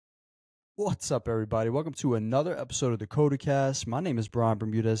What's up, everybody? Welcome to another episode of the COTACast. My name is Brian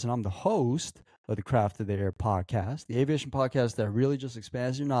Bermudez, and I'm the host of the Craft of the Air podcast, the aviation podcast that really just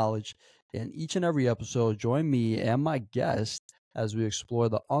expands your knowledge. In each and every episode, join me and my guest as we explore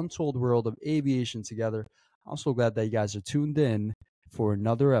the untold world of aviation together. I'm so glad that you guys are tuned in for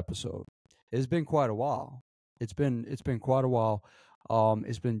another episode. It's been quite a while. It's been quite a while.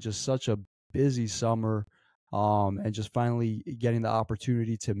 It's been just such a busy summer, and just finally getting the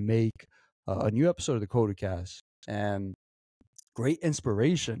opportunity to make a new episode of the CODAcast, and great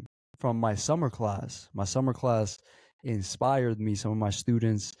inspiration from my summer class. My summer class inspired me. Some of my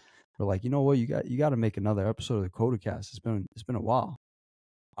students were like, you know what, you got to make another episode of the CODAcast. It's been a while.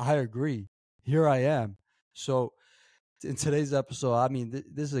 I agree. Here I am. So in today's episode, I mean,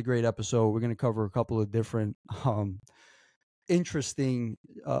 this is a great episode. We're going to cover a couple of different interesting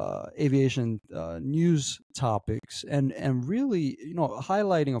aviation news topics, and really,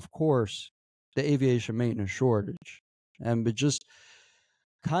 highlighting, of course, the aviation maintenance shortage, but just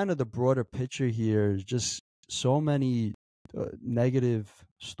kind of the broader picture here is just so many negative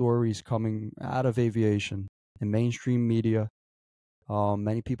stories coming out of aviation and mainstream media.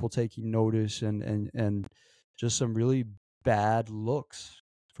 Many people taking notice, and just some really bad looks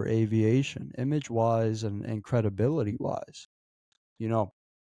for aviation, image wise and credibility wise. You know,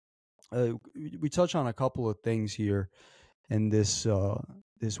 we touch on a couple of things here in this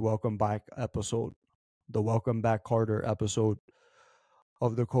welcome back episode, the welcome back Carter episode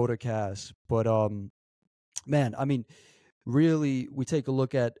of the Coda cast. But man, I mean, really, we take a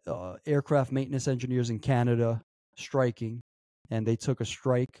look at aircraft maintenance engineers in Canada striking, and they took a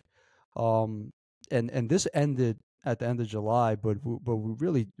strike, and this ended at the end of July. But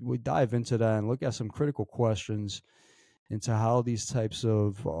we dive into that and look at some critical questions into how these types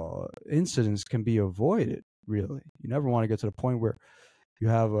of incidents can be avoided. Really, you never want to get to the point where you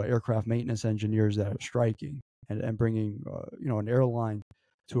have aircraft maintenance engineers that are striking and bringing an airline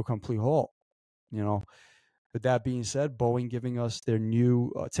to a complete halt. You know, with that being said, Boeing giving us their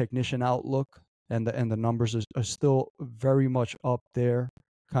new technician outlook, and the numbers are still very much up there,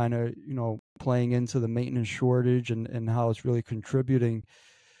 kind of playing into the maintenance shortage, and how it's really contributing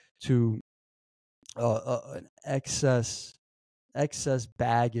to an excess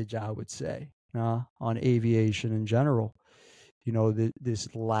baggage, I would say, on aviation in general. This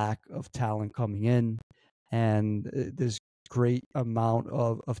lack of talent coming in, and this great amount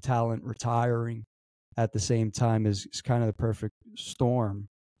of talent retiring at the same time is kind of the perfect storm,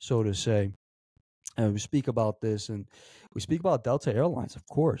 so to say. And we speak about this, and we speak about Delta Airlines, of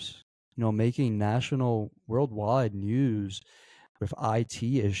course, making national, worldwide news with IT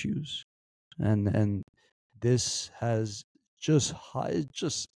issues. And this has just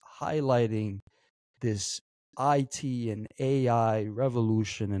highlighting this IT and AI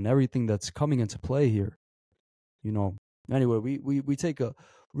revolution and everything that's coming into play here. Anyway, we take a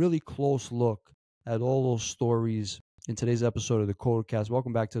really close look at all those stories in today's episode of the Codecast.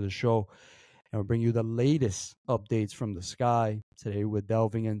 Welcome back to the show, and we'll bring you the latest updates from the sky. Today we're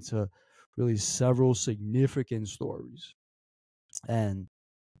delving into really several significant stories, and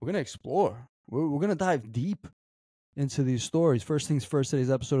we're going to explore. We're going to dive deep into these stories. First things first,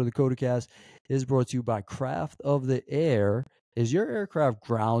 today's episode of the CODAcast is brought to you by Craft of the Air. Is your aircraft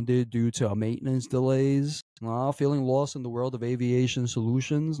grounded due to maintenance delays? Feeling lost in the world of aviation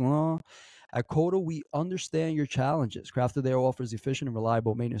solutions? At CODA, we understand your challenges. Craft of the Air offers efficient and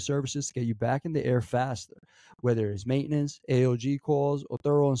reliable maintenance services to get you back in the air faster. Whether it's maintenance, AOG calls, or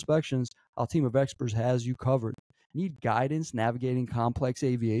thorough inspections, our team of experts has you covered. Need guidance navigating complex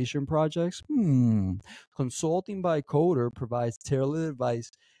aviation projects? Consulting by Coder provides tailored advice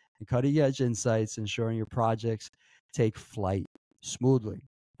and cutting-edge insights, ensuring your projects take flight smoothly.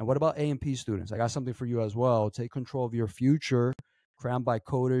 And what about A&P students? I got something for you as well. Take control of your future. Crowned by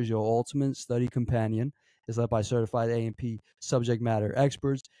Coders, your ultimate study companion is led by certified A&P subject matter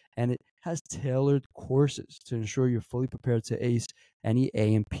experts, and it has tailored courses to ensure you're fully prepared to ace any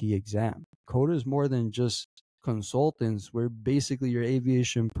A&P exam. Coder is more than just consultants. We're basically your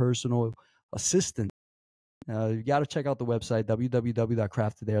aviation personal assistant. You got to check out the website,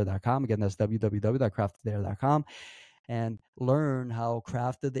 www.craftoftheair.com. Again, that's www.craftoftheair.com, and learn how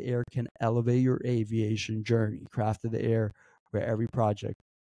Craft of the Air can elevate your aviation journey. Craft of the Air, where every project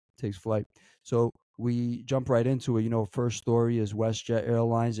takes flight. So we jump right into it. First story is WestJet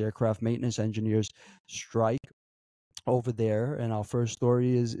Airlines aircraft maintenance engineers strike over there, and our first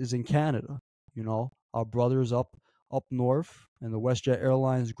story is in Canada. Our brothers up north, and the WestJet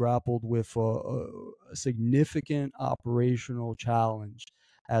Airlines grappled with a significant operational challenge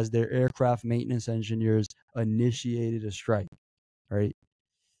as their aircraft maintenance engineers initiated a strike. Right,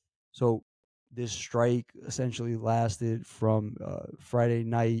 So this strike essentially lasted from Friday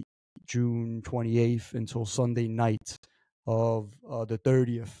night, June 28th, until Sunday night of the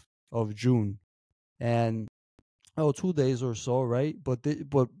 30th of June. And 2 days or so, right? But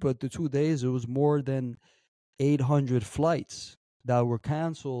the 2 days, it was more than 800 flights that were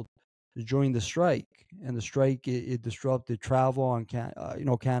canceled during the strike. And the strike, it disrupted travel on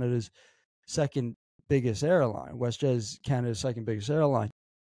Canada's second biggest airline. WestJet is Canada's second biggest airline.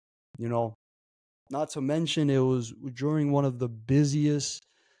 Not to mention, it was during one of the busiest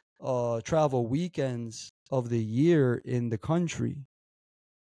travel weekends of the year in the country.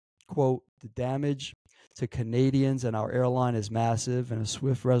 Quote, the damage to Canadians and our airline is massive, and a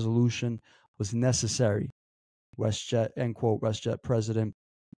swift resolution was necessary. WestJet, end quote, WestJet president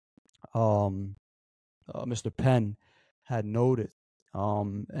Mr. Penn had noted.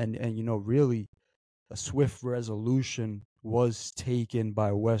 Really, a swift resolution was taken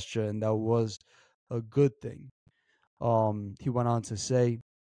by WestJet, and that was a good thing. He went on to say,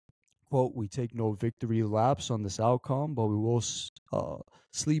 quote, we take no victory laps on this outcome, but we will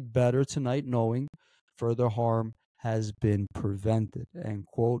sleep better tonight knowing further harm has been prevented, end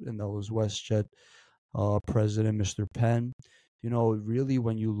quote. And that was WestJet President Mr. Penn. Really,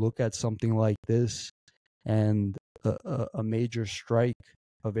 when you look at something like this and a major strike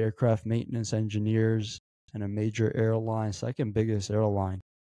of aircraft maintenance engineers and a major airline, second biggest airline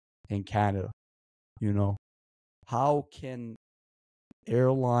in Canada, how can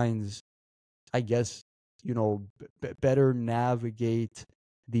airlines, I guess, better navigate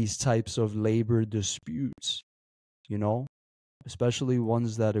these types of labor disputes, especially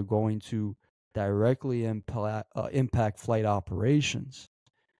ones that are going to directly impact flight operations.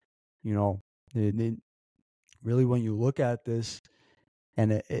 Really, when you look at this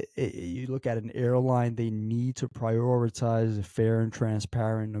and you look at an airline, they need to prioritize fair and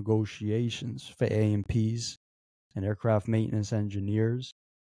transparent negotiations for A&Ps and aircraft maintenance engineers.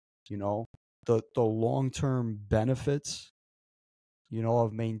 The long-term benefits,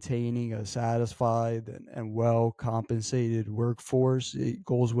 of maintaining a satisfied and well-compensated workforce, it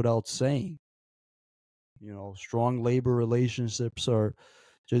goes without saying. Strong labor relationships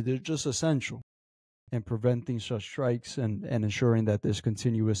they're just essential in preventing such strikes and ensuring that there's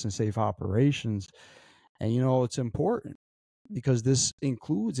continuous and safe operations. And, it's important because this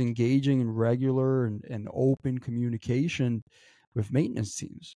includes engaging in regular and open communication with maintenance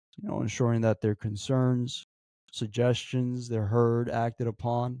teams, ensuring that their concerns, suggestions, they're heard, acted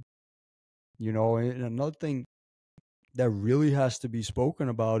upon. And another thing that really has to be spoken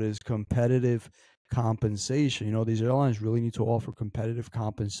about is competitive compensation. These airlines really need to offer competitive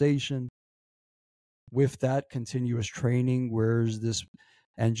compensation. With that, continuous training, where's this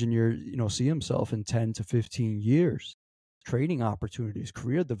engineer, see himself in 10 to 15 years? Training opportunities,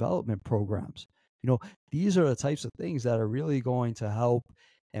 career development programs. These are the types of things that are really going to help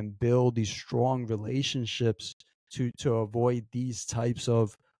and build these strong relationships to avoid these types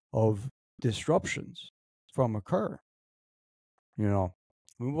of disruptions from occur. We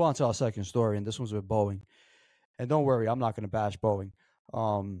move on to our second story, and this one's with Boeing. And don't worry, I'm not going to bash Boeing.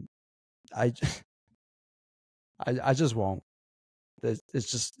 I just won't. It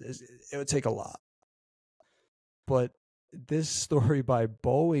would take a lot. But this story by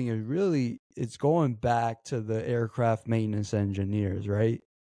Boeing it's going back to the aircraft maintenance engineers, right?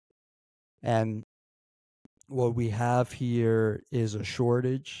 And what we have here is a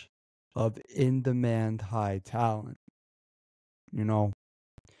shortage of in-demand high talent.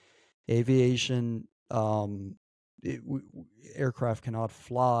 Aviation, aircraft cannot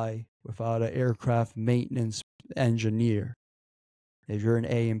fly without an aircraft maintenance engineer. If you're an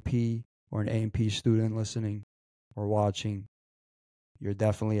A&P or an A&P student listening or watching, you're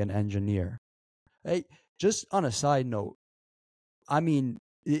definitely an engineer. Hey, just on a side note, I mean,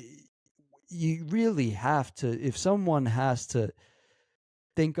 you really have to, if someone has to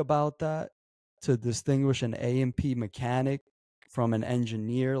think about that to distinguish an A&P mechanic from an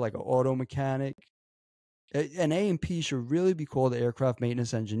engineer, like an auto mechanic, an A&P should really be called an aircraft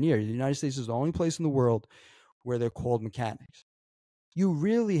maintenance engineer. The United States is the only place in the world where they're called mechanics. You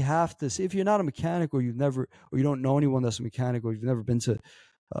really have to see, if you're not a mechanic or you don't know anyone that's a mechanic or you've never been to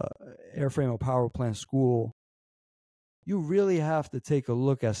airframe or power plant school, you really have to take a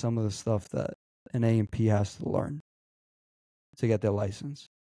look at some of the stuff that an A&P has to learn to get their license.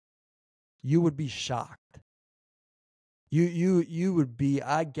 You would be shocked. You would be,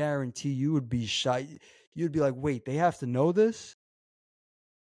 I guarantee you would be shocked. You'd be like, wait, they have to know this?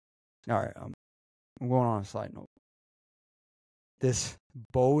 All right, I'm going on a side note. This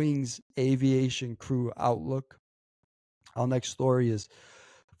Boeing's aviation crew outlook. Our next story is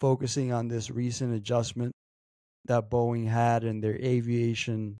focusing on this recent adjustment that Boeing had in their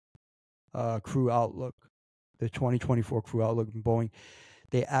aviation crew outlook, the 2024 crew outlook in Boeing.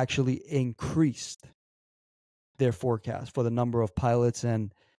 They actually increased their forecast for the number of pilots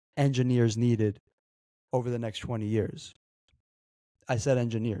and engineers needed over the next 20 years. I said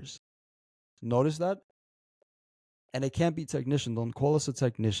engineers. Notice that? And it can't be technician. Don't call us a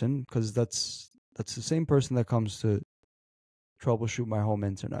technician, because that's the same person that comes to troubleshoot my home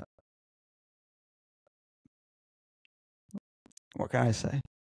internet. What can I say?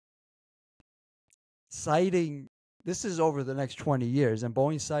 Citing, this is over the next 20 years, and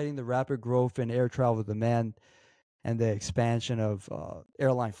Boeing citing the rapid growth in air travel demand and the expansion of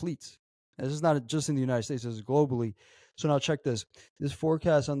airline fleets. And this is not just in the United States, this is globally. So now check this. This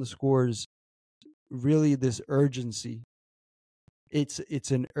forecast underscores really this urgency. It's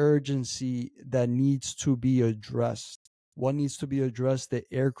an urgency that needs to be addressed. What needs to be addressed? The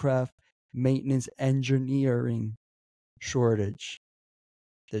aircraft maintenance engineering shortage.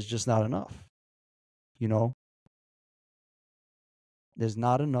 There's just not enough. You know, there's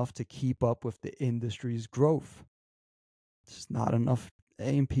not enough to keep up with the industry's growth. There's not enough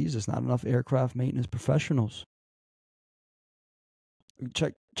A&Ps. There's not enough aircraft maintenance professionals.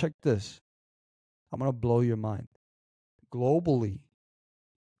 Check this. I'm going to blow your mind. Globally,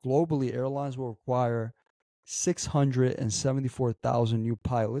 airlines will require 674,000 new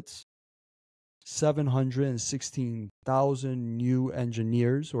pilots, 716,000 new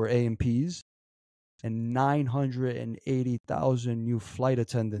engineers or A&Ps, and 980,000 new flight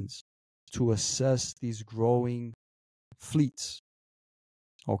attendants to assess these growing fleets.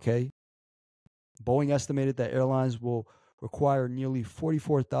 Okay? Boeing estimated that airlines will require nearly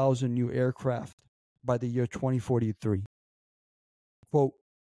 44,000 new aircraft by the year 2043. Quote,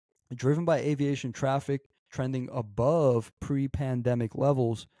 driven by aviation traffic trending above pre-pandemic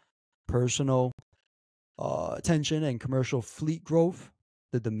levels, personal attention and commercial fleet growth,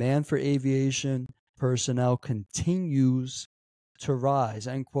 the demand for aviation personnel continues to rise,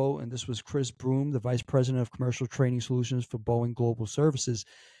 end quote. And this was Chris Broom, the Vice President of Commercial Training Solutions for Boeing Global Services.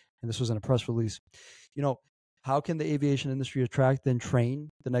 And this was in a press release. You know, how can the aviation industry attract and train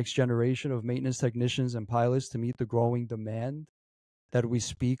the next generation of maintenance technicians and pilots to meet the growing demand that we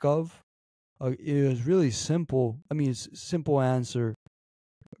speak of? It is really simple. I mean, it's simple answer,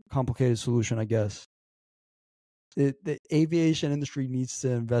 complicated solution, I guess. The aviation industry needs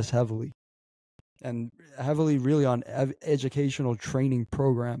to invest heavily, and heavily really on educational training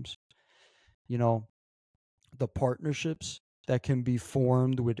programs. You know, the partnerships that can be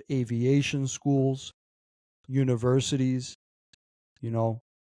formed with aviation schools, universities, you know,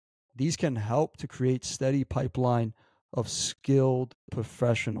 these can help to create steady pipeline of skilled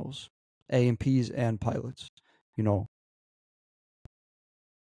professionals, A&Ps and pilots. You know,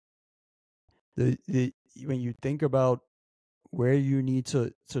 when you think about where you need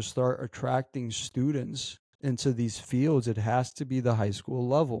to start attracting students into these fields, it has to be the high school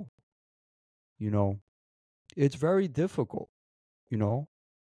level. You know, it's very difficult. You know,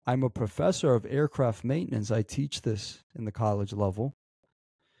 I'm a professor of aircraft maintenance. I teach this in the college level.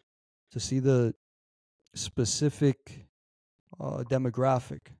 To see the specific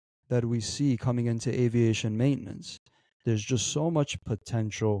demographic that we see coming into aviation maintenance, there's just so much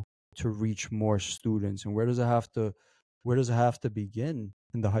potential to reach more students. And where does it have to begin?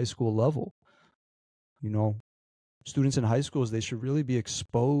 In the high school level. You know, students in high schools, they should really be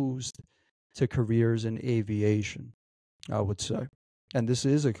exposed to careers in aviation, I would say. And this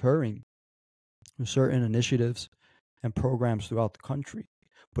is occurring with certain initiatives and programs throughout the country,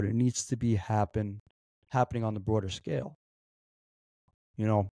 but it needs to be happening on the broader scale. You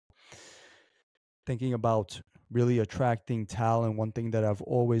know, thinking about really attracting talent, one thing that I've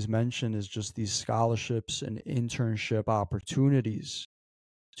always mentioned is just these scholarships and internship opportunities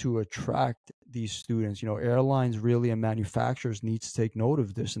to attract these students. You know, airlines really and manufacturers need to take note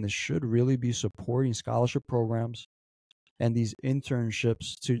of this, and they should really be supporting scholarship programs and these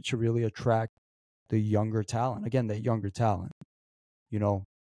internships to really attract the younger talent. Again, the younger talent. You know,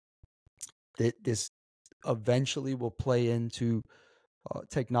 this eventually will play into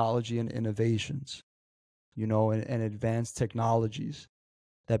technology and innovations, you know, and advanced technologies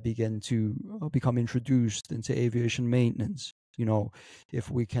that begin to become introduced into aviation maintenance. You know, if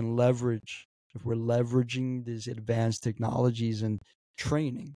we're leveraging these advanced technologies and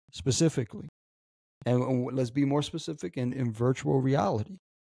training specifically, and let's be more specific in virtual reality,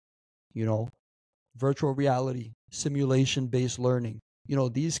 you know, virtual reality, simulation-based learning, you know,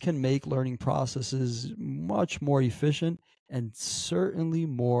 these can make learning processes much more efficient and certainly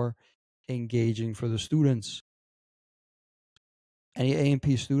more engaging for the students. Any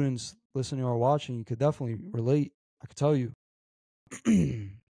A&P students listening or watching, you could definitely relate. I could tell you.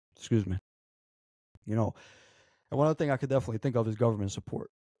 Excuse me. You know, and one other thing I could definitely think of is government support.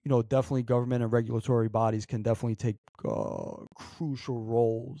 Definitely government and regulatory bodies can definitely take crucial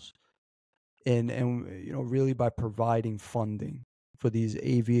roles really by providing funding for these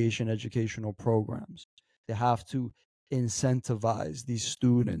aviation educational programs. They have to incentivize these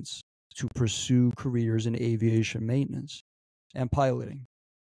students to pursue careers in aviation maintenance and piloting.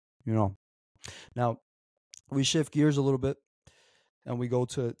 Now we shift gears a little bit and we go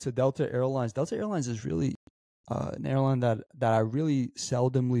to Delta Airlines. Delta Airlines is really an airline that I really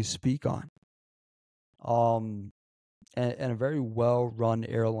seldomly speak on. And a very well run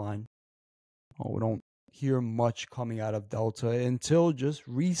airline. We don't hear much coming out of Delta until just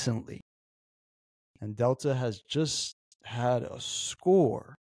recently. And Delta has just had a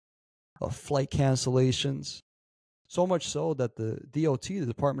score of flight cancellations. So much so that the DOT, the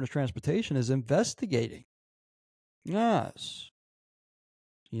Department of Transportation, is investigating. Yes.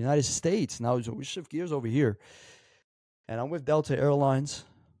 The United States. Now we shift gears over here. And I'm with Delta Airlines,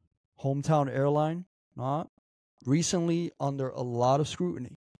 hometown airline, recently under a lot of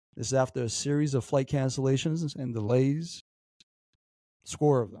scrutiny. This is after a series of flight cancellations and delays.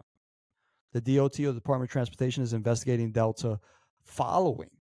 Score of them. The DOT, or the Department of Transportation, is investigating Delta following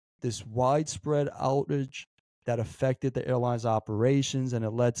this widespread outage that affected the airline's operations, and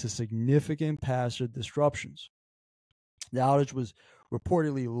it led to significant passenger disruptions. The outage was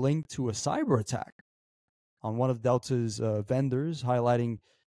reportedly linked to a cyber attack on one of Delta's vendors, highlighting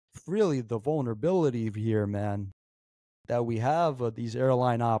really the vulnerability here, man, that we have these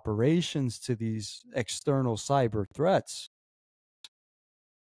airline operations to these external cyber threats.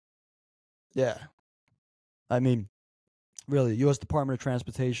 Yeah. I mean, really, the U.S. Department of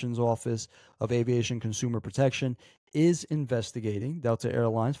Transportation's Office of Aviation Consumer Protection is investigating Delta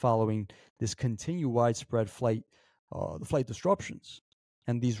Airlines following this continued widespread flight disruptions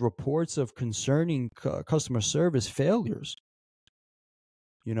and these reports of concerning customer service failures.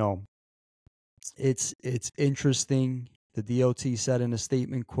 It's interesting. The DOT said in a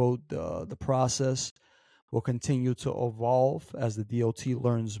statement, quote, the process will continue to evolve as the DOT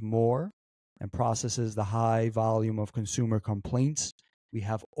learns more and processes the high volume of consumer complaints we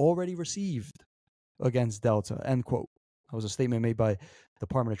have already received against Delta, end quote. That was a statement made by the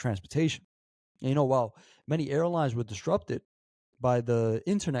Department of Transportation. And, while many airlines were disrupted by the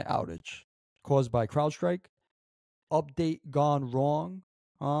internet outage caused by CrowdStrike, update gone wrong,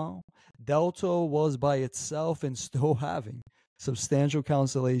 Delta was by itself and still having substantial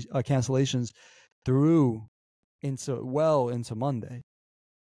cancellations through into Monday.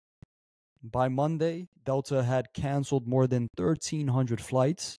 By Monday, Delta had canceled more than 1,300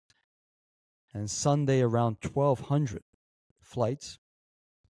 flights, and Sunday around 1,200 flights.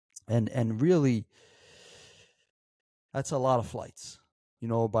 And really, that's a lot of flights,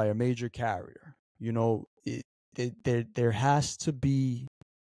 by a major carrier. There has to be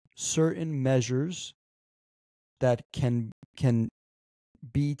certain measures that can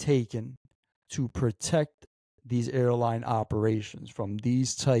be taken to protect these airline operations from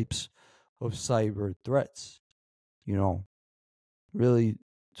these types of cyber threats. Really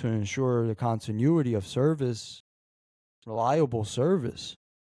to ensure the continuity of service, reliable service.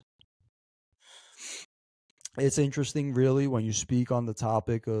 It's interesting, really, when you speak on the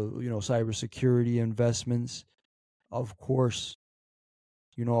topic of, cybersecurity investments. Of course,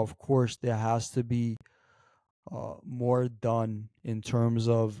 there has to be more done in terms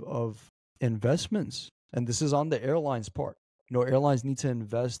of investments. And this is on the airlines' part. Airlines need to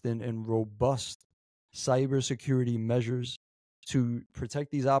invest in robust cybersecurity measures to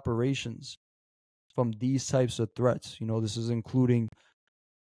protect these operations from these types of threats. This is including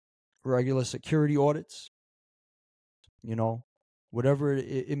regular security audits, whatever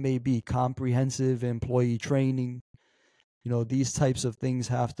it may be, comprehensive employee training. These types of things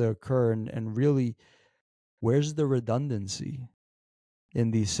have to occur. And really, where's the redundancy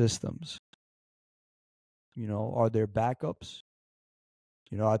in these systems? Are there backups?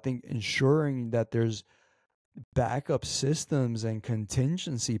 I think ensuring that there's backup systems and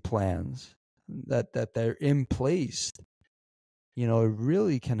contingency plans that they're in place, it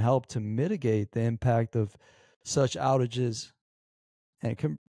really can help to mitigate the impact of such outages, and it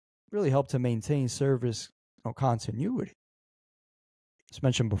can really help to maintain service continuity. As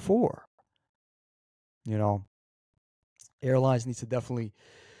mentioned before, airlines need to definitely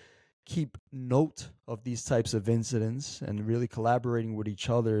keep note of these types of incidents, and really collaborating with each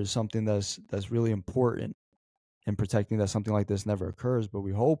other is something that's really important in protecting that something like this never occurs. But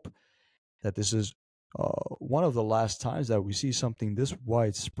we hope that this is one of the last times that we see something this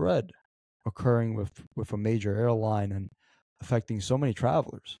widespread occurring with a major airline and affecting so many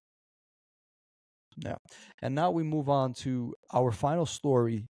travelers. Yeah. And now we move on to our final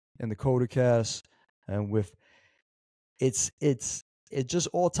story in the COTACast, and with it just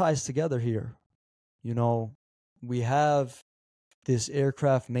all ties together here. You know, we have this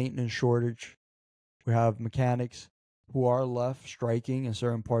aircraft maintenance shortage. We have mechanics who are left striking in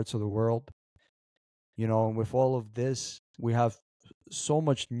certain parts of the world. You know, and with all of this, we have so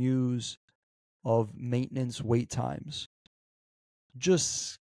much news of maintenance wait times.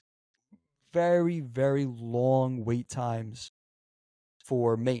 Just very, very long wait times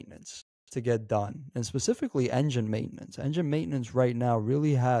for maintenance to get done, and specifically engine maintenance. Engine maintenance right now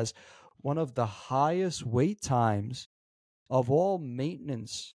really has one of the highest wait times of all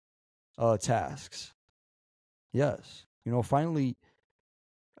maintenance tasks. Yes. You know, finally,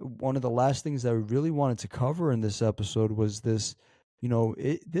 one of the last things that we really wanted to cover in this episode was this. You know,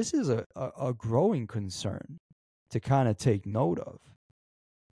 this is a growing concern to kind of take note of.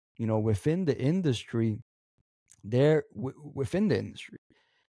 You know, within the industry, there's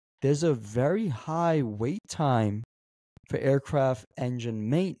a very high wait time for aircraft engine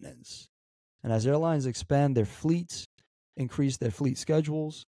maintenance. And as airlines expand their fleets, increase their fleet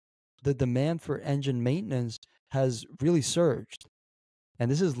schedules, the demand for engine maintenance has really surged.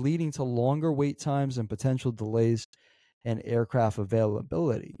 And this is leading to longer wait times and potential delays in aircraft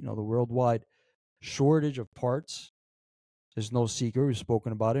availability. You know, the worldwide shortage of parts is no secret. We've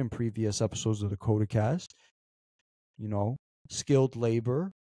spoken about it in previous episodes of the COTACast. You know, skilled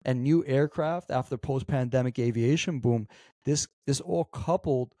labor and new aircraft after post-pandemic aviation boom. This all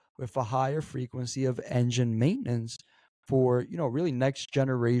coupled with a higher frequency of engine maintenance for, you know, really next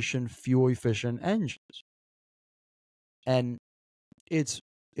generation fuel efficient engines. And it's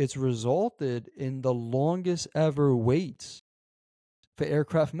resulted in the longest ever waits for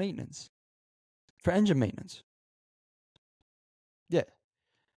aircraft maintenance, for engine maintenance. Yeah.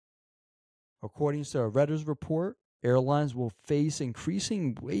 According to a Reuters report, airlines will face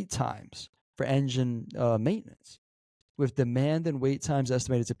increasing wait times for engine maintenance, with demand and wait times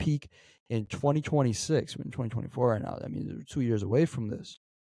estimated to peak in 2026. We're in 2024 right now. I mean, we're 2 years away from this.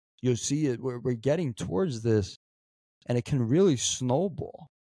 You'll see it. We're getting towards this, and it can really snowball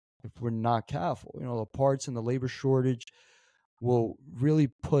if we're not careful. You know, the parts and the labor shortage will really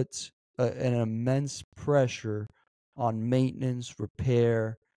put an immense pressure on maintenance,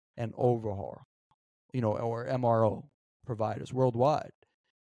 repair, and overhaul, you know, or MRO providers worldwide,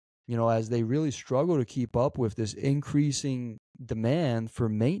 you know, as they really struggle to keep up with this increasing demand for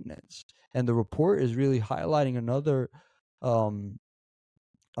maintenance. And the report is really highlighting another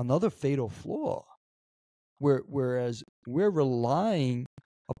fatal flaw, whereas we're relying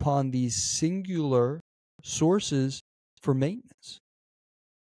upon these singular sources for maintenance.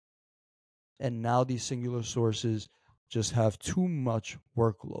 And now these singular sources just have too much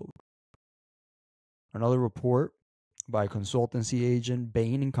workload. Another report by consultancy agent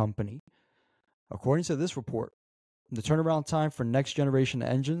Bain and Company. According to this report, the turnaround time for next generation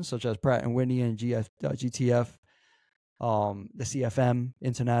engines such as Pratt & Whitney and GTF, the CFM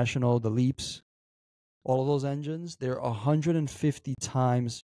International, the LEAPs, all of those engines, they're 150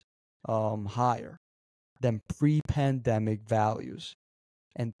 times higher than pre-pandemic values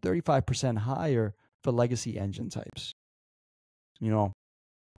and 35% higher for legacy engine types. You know,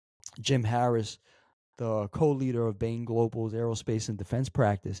 Jim Harris, the co-leader of Bain Global's aerospace and defense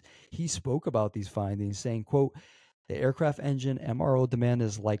practice, he spoke about these findings, saying, quote, the aircraft engine MRO demand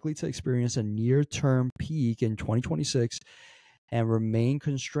is likely to experience a near-term peak in 2026 and remain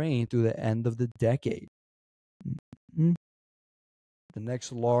constrained through the end of the decade. Mm-hmm. The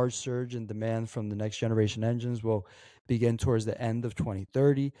next large surge in demand from the next generation engines will begin towards the end of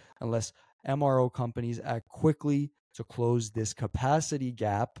 2030 unless MRO companies act quickly to close this capacity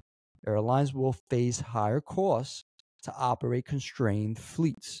gap. Airlines will face higher costs to operate constrained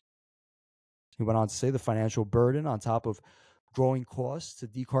fleets. He went on to say the financial burden on top of growing costs to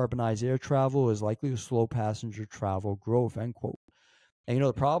decarbonize air travel is likely to slow passenger travel growth, end quote. And, you know,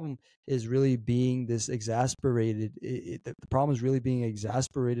 the problem is really being this exasperated. The problem is really being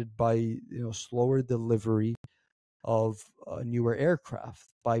exasperated by, you know, slower delivery of newer aircraft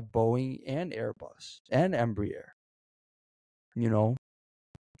by Boeing and Airbus and Embraer. You know,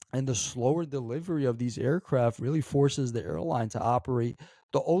 and the slower delivery of these aircraft really forces the airline to operate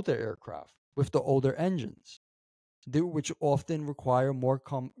the older aircraft with the older engines, which often require more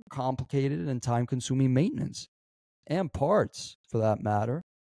complicated and time-consuming maintenance and parts, for that matter.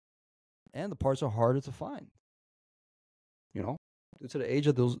 And the parts are harder to find. You know, due to the age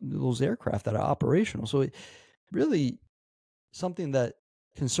of those aircraft that are operational. So it really something that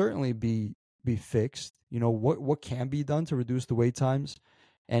can certainly be fixed. What can be done to reduce the wait times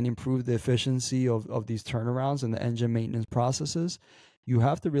and improve the efficiency of these turnarounds and the engine maintenance processes. You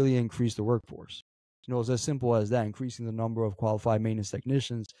have to really increase the workforce. It's as simple as that. Increasing the number of qualified maintenance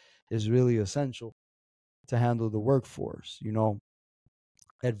technicians is really essential to handle the workforce.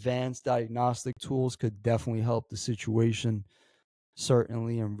 Advanced diagnostic tools could definitely help the situation,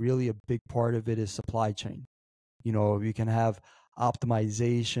 certainly, and really a big part of it is supply chain. If you can have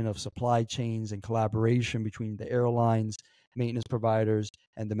optimization of supply chains and collaboration between the airlines, maintenance providers,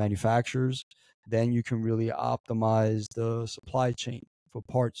 and the manufacturers, then you can really optimize the supply chain for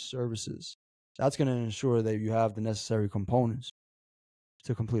parts, services. That's going to ensure that you have the necessary components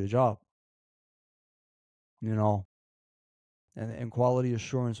to complete a job. And quality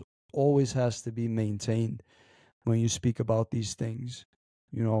assurance always has to be maintained when you speak about these things.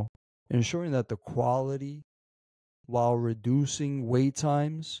 Ensuring that the quality while reducing wait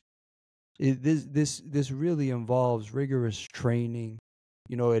times, this really involves rigorous training,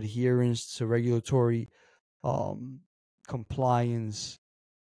 adherence to regulatory compliance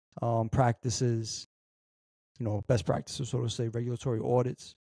practices, best practices, so to say, regulatory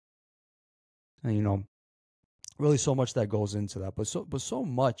audits, and really so much that goes into that, but so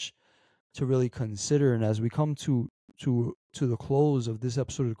much to really consider. And as we come to the close of this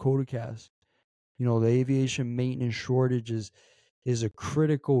episode of the COTACast, the aviation maintenance shortage is a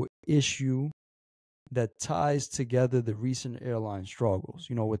critical issue that ties together the recent airline struggles,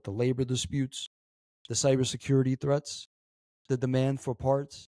 with the labor disputes, the cybersecurity threats, the demand for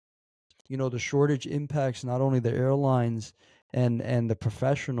parts. The shortage impacts not only the airlines and the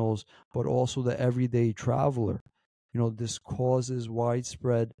professionals, but also the everyday traveler. This causes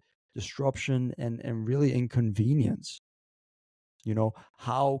widespread disruption and really inconvenience.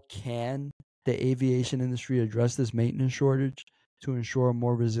 How can the aviation industry address this maintenance shortage to ensure a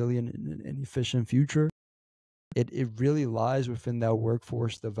more resilient and efficient future? It really lies within that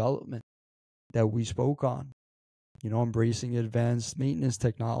workforce development that we spoke on. Embracing advanced maintenance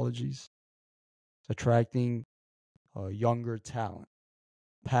technologies, attracting younger talent,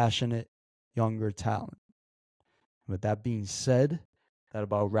 passionate younger talent. With that being said, that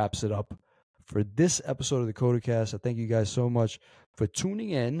about wraps it up for this episode of the COTACast. I thank you guys so much for tuning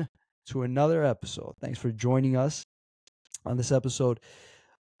in to another episode. Thanks for joining us on this episode.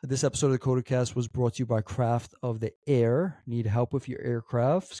 This episode of the COTACast was brought to you by Craft of the Air. Need help with your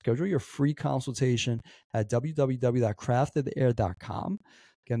aircraft? Schedule your free consultation at www.craftoftheair.com.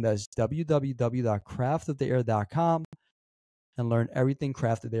 Again, that's www.craftoftheair.com, and learn everything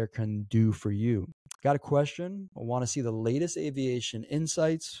Craft of the Air can do for you. Got a question or want to see the latest aviation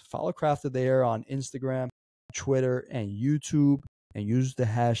insights? Follow Craft of the Air on Instagram, Twitter, and YouTube, and use the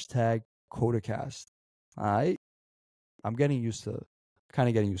hashtag COTACast. All right? I'm getting used to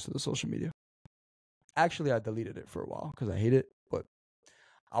the social media. Actually, I deleted it for a while because I hate it, but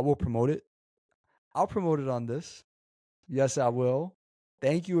I will promote it. I'll promote it on this. Yes, I will.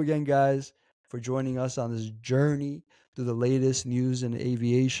 Thank you again, guys, for joining us on this journey through the latest news in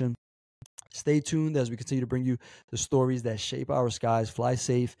aviation. Stay tuned as we continue to bring you the stories that shape our skies. Fly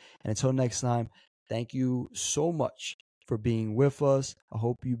safe. And until next time, thank you so much for being with us. I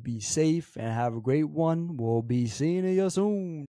hope you be safe and have a great one. We'll be seeing you soon.